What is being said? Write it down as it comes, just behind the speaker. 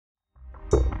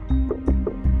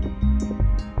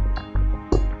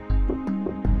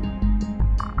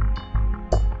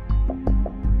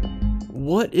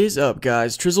What is up,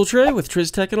 guys? Trizzle Trey with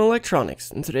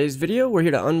TrizzTech&Electronics. In today's video, we're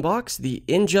here to unbox the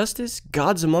Injustice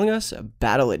Gods Among Us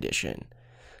Battle Edition.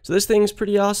 So this thing's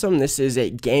pretty awesome. This is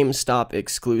a GameStop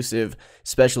exclusive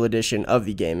special edition of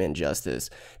the game Injustice.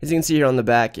 As you can see here on the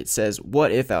back, it says,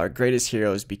 "What if our greatest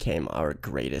heroes became our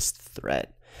greatest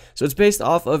threat?" So it's based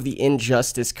off of the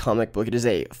Injustice comic book. It is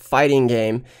a fighting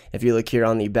game. If you look here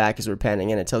on the back as we're panning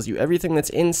in, it tells you everything that's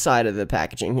inside of the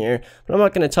packaging here. But I'm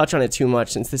not going to touch on it too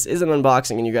much since this is an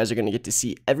unboxing and you guys are going to get to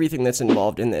see everything that's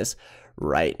involved in this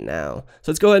right now.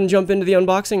 So let's go ahead and jump into the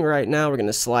unboxing right now. We're going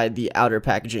to slide the outer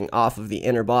packaging off of the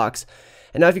inner box.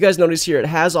 And now if you guys notice here, it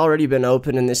has already been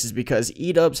opened, and this is because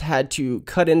E-Dubs had to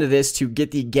cut into this to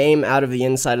get the game out of the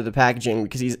inside of the packaging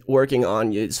because he's working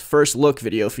on his first look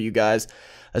video for you guys.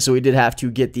 So we did have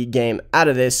to get the game out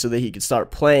of this so that he could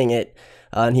start playing it.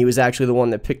 And he was actually the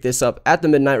one that picked this up at the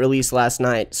midnight release last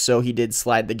night, so he did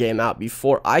slide the game out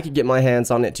before I could get my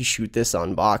hands on it to shoot this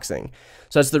unboxing.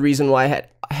 So that's the reason why it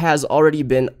has already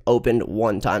been opened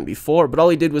one time before, but all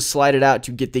he did was slide it out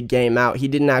to get the game out. He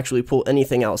didn't actually pull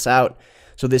anything else out,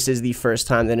 so this is the first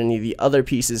time that any of the other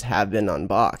pieces have been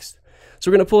unboxed. So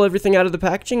we're going to pull everything out of the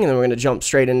packaging, and then we're going to jump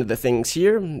straight into the things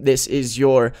here. This is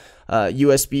your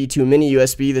USB to mini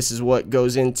USB. This is what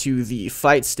goes into the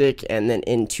fight stick and then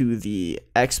into the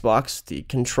Xbox, the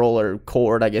controller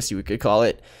cord, I guess you could call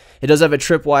it. It does have a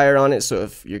tripwire on it, so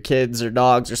if your kids or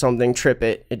dogs or something trip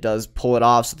it, it does pull it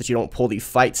off so that you don't pull the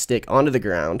fight stick onto the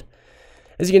ground.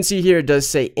 As you can see here, it does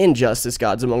say Injustice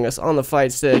Gods Among Us on the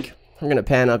fight stick. I'm going to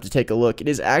pan up to take a look. It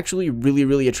is actually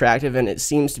really attractive, and it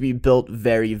seems to be built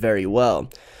very well.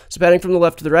 So panning from the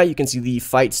left to the right, you can see the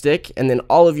fight stick, and then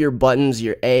all of your buttons,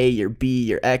 your A, your B,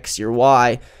 your X, your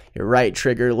Y, your right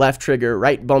trigger,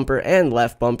 right bumper, and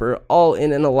left bumper, all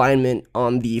in an alignment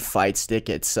on the fight stick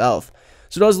itself.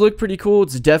 So it does look pretty cool.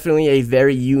 It's definitely a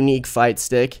very unique fight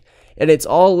stick, and it's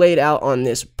all laid out on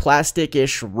this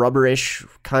plastic-ish, rubberish,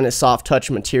 kind of soft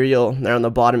touch material. There on the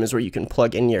bottom is where you can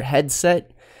plug in your headset.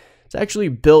 It's actually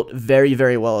built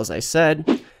very well, as I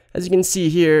said. As you can see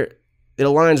here, it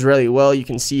aligns really well. You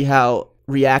can see how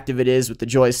reactive it is with the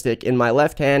joystick in my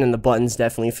left hand, and the buttons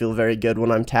definitely feel very good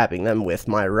when I'm tapping them with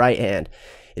my right hand.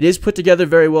 It is put together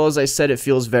very well, as I said. It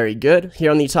feels very good. Here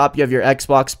on the top, you have your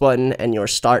Xbox button and your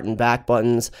start and back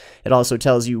buttons. It also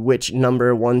tells you which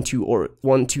number, 1,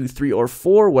 2, 3, or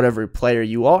 4, whatever player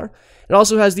you are. It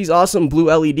also has these awesome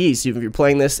blue LEDs, so if you're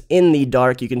playing this in the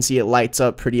dark, you can see it lights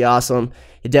up pretty awesome.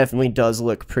 It definitely does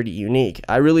look pretty unique.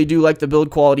 I really do like the build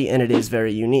quality, and it is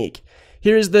very unique.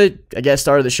 Here's the, I guess,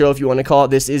 star of the show, if you want to call it.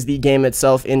 This is the game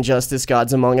itself, Injustice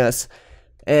Gods Among Us.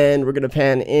 And we're going to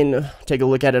pan in, take a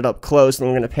look at it up close, and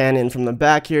we're going to pan in from the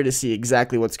back here to see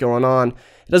exactly what's going on.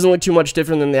 It doesn't look too much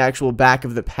different than the actual back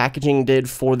of the packaging did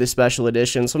for this special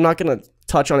edition, so I'm not going to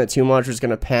touch on it too much. We're just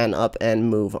going to pan up and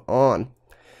move on.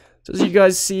 So as you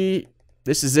guys see,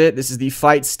 this is it. This is the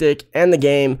fight stick and the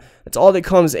game. That's all that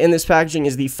comes in this packaging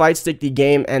is the fight stick, the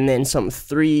game, and then some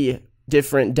 3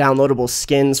 different downloadable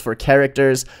skins for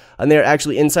characters. And they're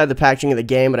actually inside the packaging of the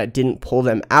game, but I didn't pull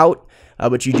them out.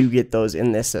 But you do get those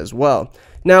in this as well.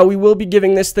 Now, we will be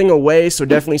giving this thing away, so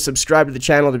definitely subscribe to the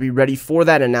channel to be ready for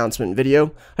that announcement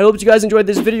video. I hope you guys enjoyed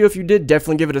this video. If you did,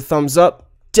 definitely give it a thumbs up.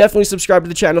 Definitely subscribe to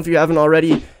the channel if you haven't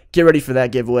already. Get ready for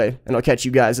that giveaway, and I'll catch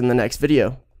you guys in the next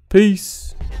video.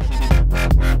 Peace.